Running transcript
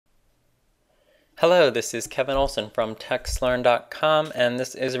Hello, this is Kevin Olson from TextLearn.com, and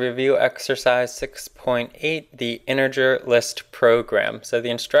this is review exercise 6.8, the integer list program. So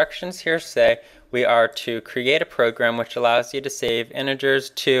the instructions here say we are to create a program which allows you to save integers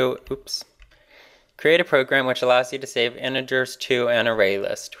to, create a program which allows you to save integers to an array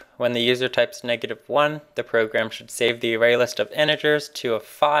list. When the user types -1, the program should save the array list of integers to a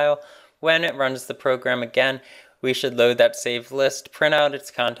file. When it runs the program again, we should load that saved list, print out its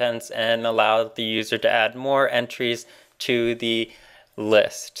contents, and allow the user to add more entries to the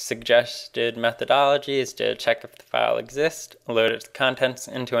list. Suggested methodology is to check if the file exists, load its contents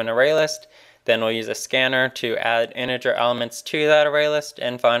into an array list, then we'll use a scanner to add integer elements to that array list,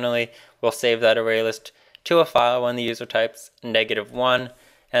 and finally we'll save that array list to a file when the user types -1,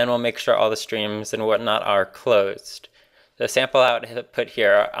 and we'll make sure all the streams and whatnot are closed. The sample output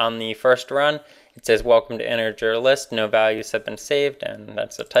here on the first run, it says welcome to integer list, no values have been saved, and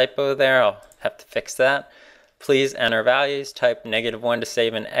that's a typo there. I'll have to fix that. Please enter values, type -1 to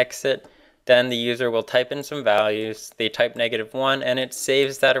save and exit. Then the user will type in some values. They type -1 and it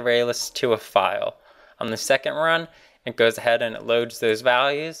saves that array list to a file. On the second run, it goes ahead and it loads those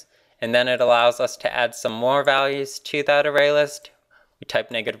values, and then it allows us to add some more values to that array list. We type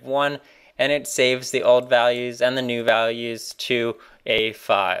 -1 and it saves the old values and the new values to a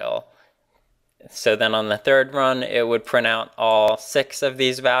file. So then on the third run, it would print out all 6 of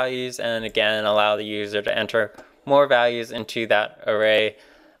these values and again allow the user to enter more values into that array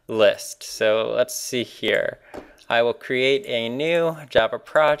list. So let's see here. I will create a new Java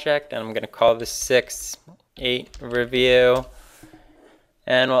project and I'm going to call this 6.8 review.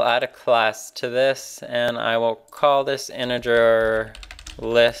 And we'll add a class to this and I will call this integer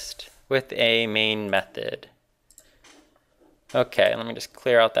list with a main method. Okay, let me just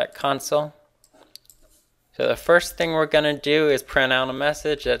clear out that console. So the first thing we're going to do is print out a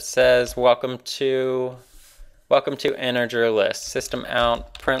message that says welcome to integer list. System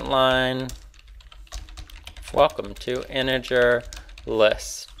out println welcome to integer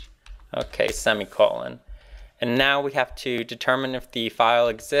list. Okay, semicolon. And now we have to determine if the file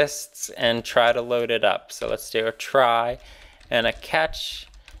exists and try to load it up. So let's do a try and a catch,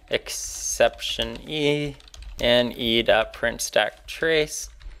 exception e, and e.printStackTrace.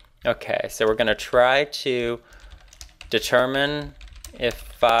 Okay, so we're going to try to determine if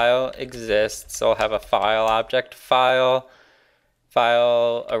file exists. So we'll have a file object, file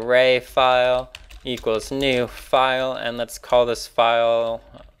array file equals new file, and let's call this file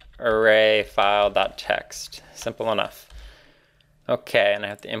array file.txt. Simple enough. Okay, and I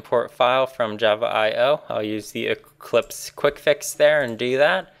have to import file from Java.io. I'll use the Eclipse quick fix there and do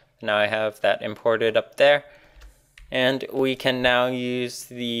that. Now I have that imported up there. And we can now use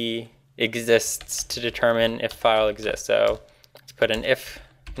the exists to determine if file exists. So let's put an if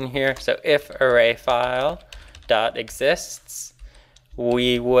in here. So if array file dot exists,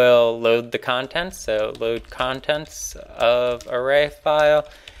 we will load the contents. So load contents of array file.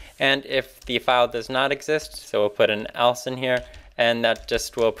 And if the file does not exist, so we'll put an else in here, and that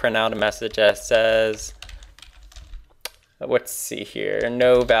just will print out a message that says, let's see here,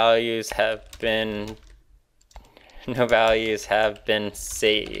 no values have been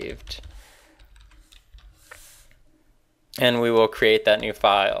saved. And we will create that new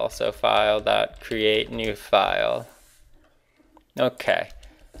file. So file.create new file. Okay,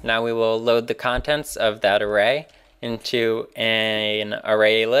 now we will load the contents of that array into an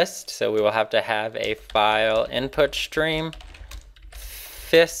array list. So we will have to have a file input stream.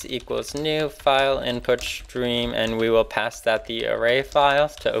 Fis equals new file input stream, and we will pass that the array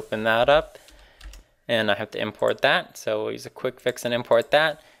files to open that up. And I have to import that, so we'll use a quick fix and import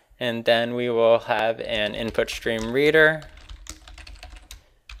that. And then we will have an input stream reader,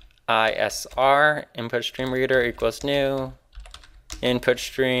 ISR, input stream reader equals new, input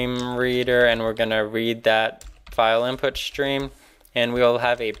stream reader, and we're going to read that file input stream. And we will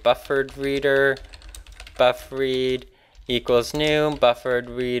have a buffered reader, buffRead equals new, buffered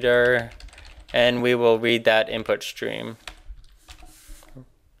reader, and we will read that input stream.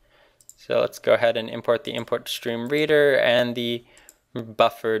 So let's go ahead and import the input stream reader and the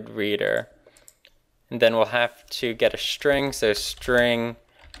buffered reader. And then we'll have to get a string, so string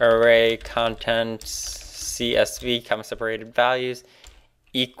array contents CSV, comma separated values,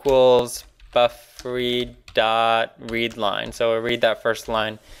 equals buffRead dot read line. So we'll read that first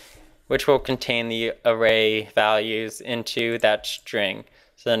line, which will contain the array values into that string.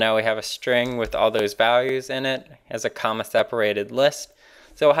 So now we have a string with all those values in it as a comma separated list.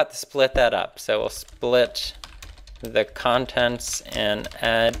 So we'll have to split that up. So we'll split the contents and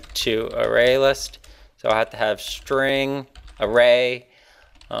add to array list. So I'll have to have string array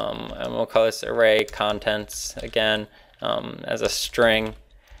and we'll call this array contents again as a string,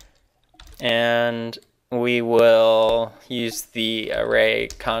 and we will use the array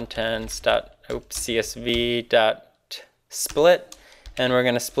contents.csv.split, and we're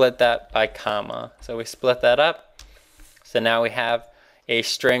going to split that by comma. So we split that up. So now we have a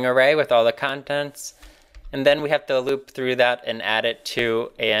string array with all the contents, and then we have to loop through that and add it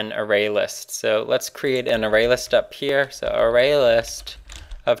to an array list. So let's create an array list up here. So array list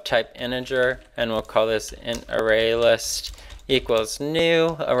of type integer, and we'll call this int array list equals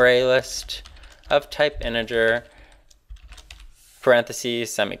new array list of type integer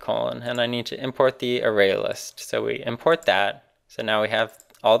parentheses semicolon, and I need to import the array list. So we import that. So now we have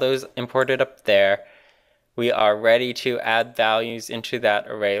all those imported up there. We are ready to add values into that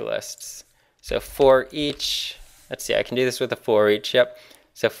array list. So for each, let's see, I can do this with a for each, yep.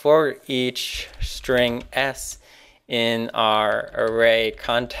 So for each string s in our array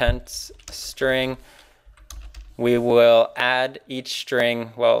contents string, we will add each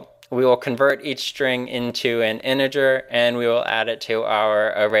string, we will convert each string into an integer, and we will add it to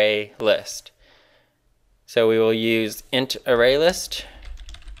our array list. So we will use int array list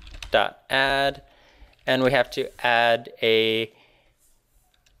dot add, and we have to add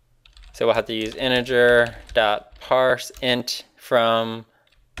so we'll have to use integer dot parse int from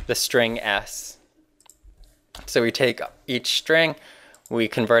the string s. So we take each string, we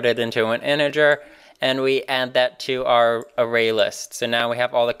convert it into an integer, and we add that to our array list. So now we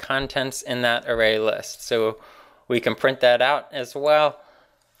have all the contents in that array list. So we can print that out as well.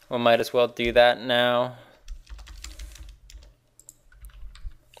 We might as well do that now.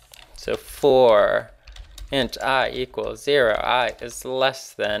 So for int I equals 0, I is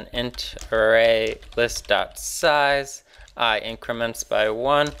less than int array list dot size, I increments by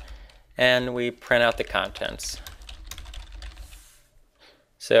 1, and we print out the contents.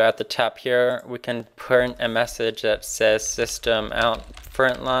 So at the top here, we can print a message that says system out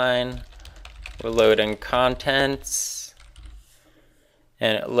println, we're loading contents,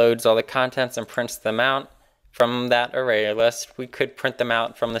 and it loads all the contents and prints them out from that array list. We could print them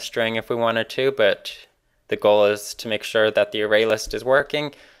out from the string if we wanted to, but the goal is to make sure that the array list is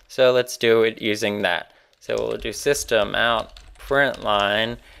working, so let's do it using that. So we'll do system out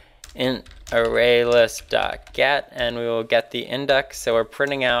println int array list dot get, and we will get the index. So we're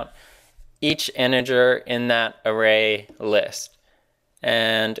printing out each integer in that array list,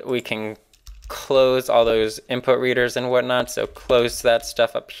 and we can close all those input readers and whatnot. So close that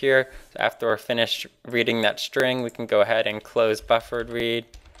stuff up here. So after we're finished reading that string, we can go ahead and close buffered read,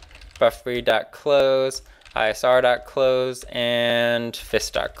 buffered.close, isr.close, and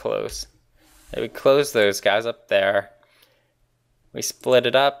fist.close. So we close those guys up there. We split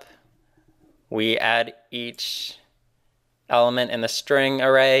it up. We add each element in the string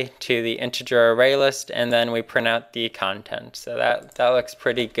array to the integer array list, and then we print out the content. So that looks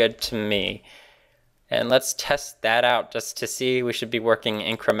pretty good to me. And let's test that out just to see. We should be working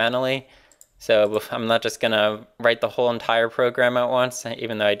incrementally. So I'm not just going to write the whole entire program at once,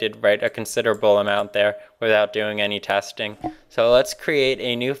 even though I did write a considerable amount there without doing any testing. So let's create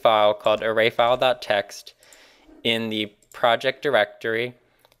a new file called arrayfile.txt in the project directory,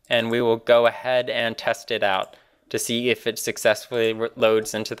 and we will go ahead and test it out to see if it successfully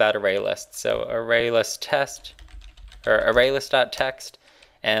loads into that array list. So ArrayList test, or ArrayList.txt,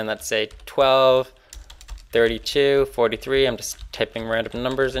 and let's say 12, 32, 43. I'm just typing random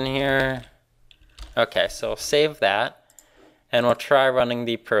numbers in here. Okay, so we'll save that, and we'll try running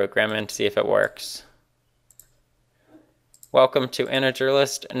the program and see if it works. Welcome to integer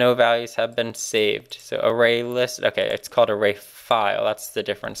list. No values have been saved. So array list, okay, it's called array file. That's the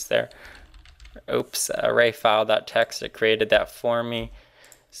difference there. Oops, arrayfile.txt, it created that for me.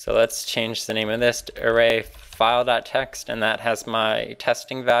 So let's change the name of this to arrayfile.txt, and that has my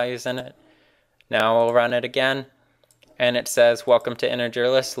testing values in it. Now we'll run it again, and it says welcome to integer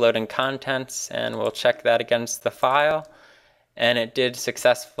list, loading contents, and we'll check that against the file. And it did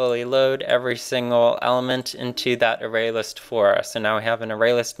successfully load every single element into that array list for us. So now we have an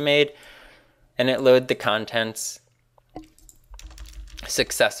array list made, and it loaded the contents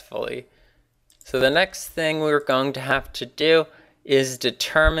successfully. So the next thing we're going to have to do is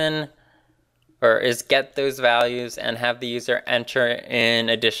determine, or is get those values and have the user enter in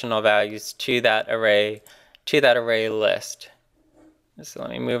additional values to that array list. So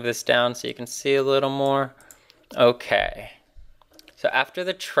let me move this down so you can see a little more. Okay. So after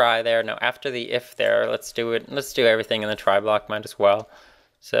the try there, no, after the if there, let's do everything in the try block, might as well.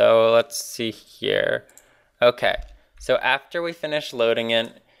 So let's see here. Okay, so after we finish loading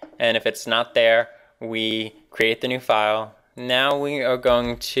it, and if it's not there, we create the new file, now we are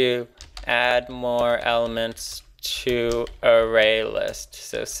going to add more elements to ArrayList.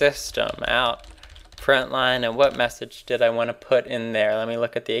 So system out print line, and what message did I want to put in there? Let me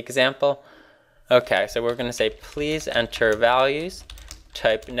look at the example. Okay, so we're going to say please enter values,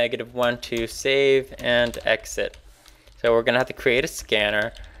 type -1 to save and exit. So we're going to have to create a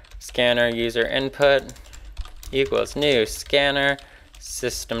scanner. Scanner user input equals new scanner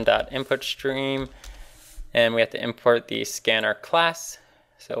system.inputStream, and we have to import the scanner class.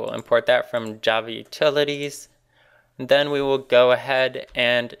 So we'll import that from Java Utilities. And then we will go ahead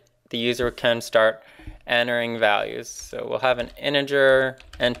and the user can start entering values. So we'll have an integer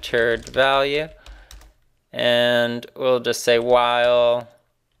entered value, and we'll just say while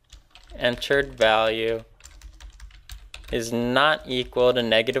entered value is not equal to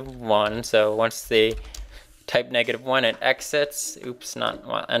 -1. So once they type -1, it exits. Oops, not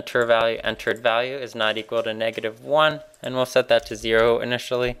while entered value is not equal to -1, and we'll set that to 0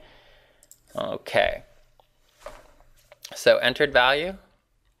 initially. Okay. So entered value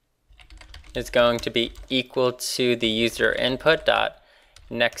is going to be equal to the user input dot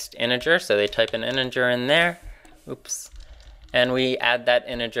next integer. So they type an integer in there. Oops. And we add that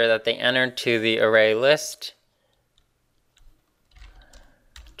integer that they entered to the array list.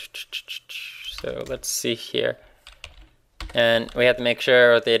 So let's see here. And we have to make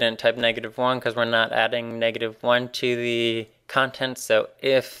sure they didn't type -1 because we're not adding -1 to the content. So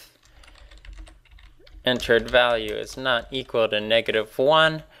if entered value is not equal to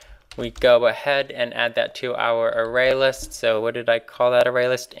 -1, we go ahead and add that to our array list. So what did I call that array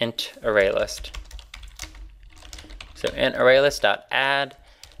list? Int array list. So int array list.add,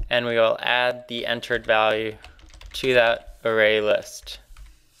 and we will add the entered value to that array list.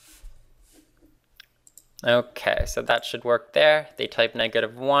 Okay, so that should work there. They type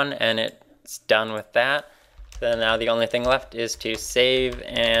 -1 and it's done with that. So now the only thing left is to save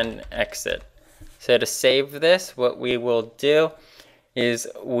and exit. So to save this, what we will do is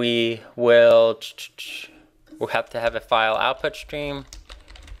we'll have to have a file output stream.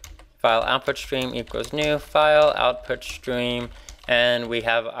 File output stream equals new file output stream, and we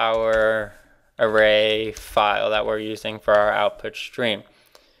have our array file that we're using for our output stream.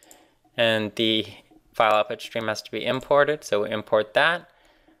 And the file output stream has to be imported, so we import that.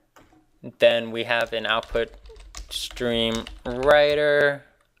 Then we have an output stream writer,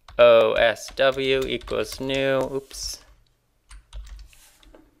 OSW equals new,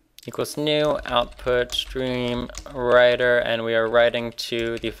 equals new output stream writer, and we are writing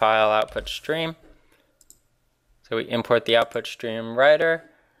to the file output stream. So we import the output stream writer,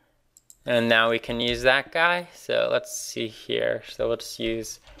 and now we can use that guy. So let's see here. So we'll just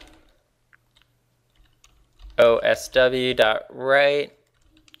use osw.write,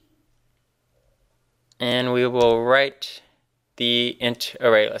 and we will write the int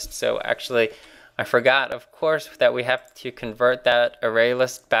array list. So actually, I forgot, of course, that we have to convert that array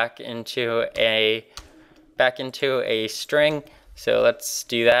list back into a string. So let's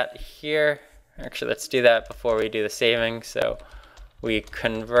do that here. Actually, let's do that before we do the saving. So we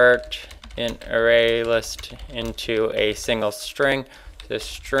convert int array list into a single string. So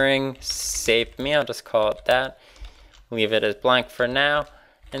string save me, I'll just call it that. Leave it as blank for now.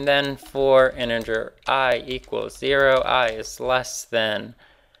 And then for integer I equals 0, I is less than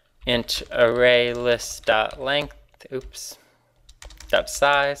int array list dot length, dot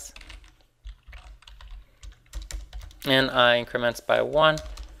size, and I increments by 1.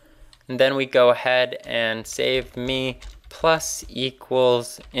 And then we go ahead and save me plus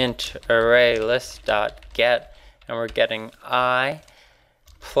equals int array list dot get, and we're getting I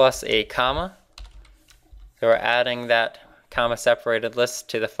plus a comma. So we're adding that comma separated list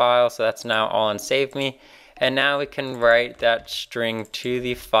to the file, so that's now all in save me. And now we can write that string to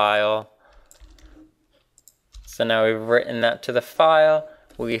the file. So now we've written that to the file.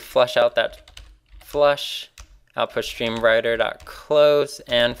 We flush out that flush, output stream writer.close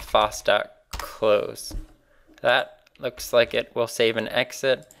and fos.close. That looks like it will save and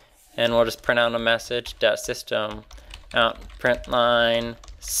exit, and we'll just print out a message .system out print line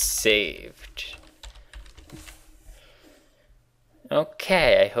saved.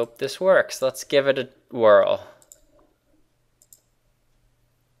 Okay, I hope this works. Let's give it a whirl.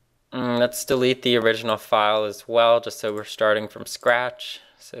 Let's delete the original file as well, just so we're starting from scratch.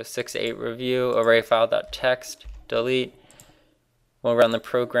 So 6.8 review, array file.txt, delete. We'll run the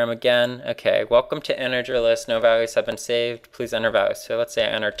program again. Okay, welcome to integer list. No values have been saved. Please enter values. So let's say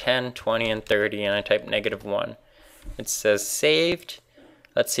I enter 10, 20, and 30, and I type -1. It says saved.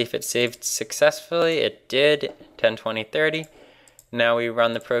 Let's see if it saved successfully. It did. 10, 20, 30. Now we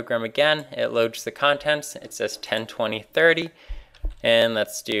run the program again. It loads the contents. It says 10, 20, 30. And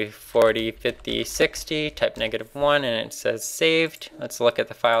let's do 40, 50, 60, type -1, and it says saved. Let's look at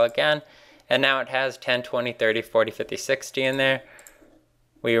the file again. And now it has 10, 20, 30, 40, 50, 60 in there.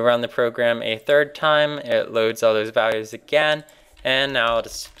 We run the program a third time. It loads all those values again. And now I'll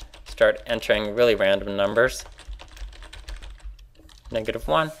just start entering really random numbers.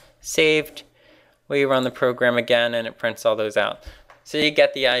 -1, saved. We run the program again and it prints all those out. So you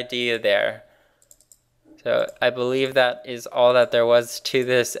get the idea there. So I believe that is all that there was to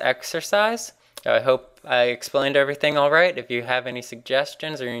this exercise. I hope I explained everything all right. If you have any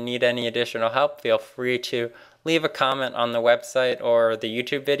suggestions or you need any additional help, feel free to leave a comment on the website or the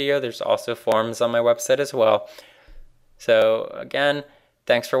YouTube video. There's also forums on my website as well. So again,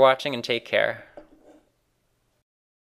 thanks for watching and take care.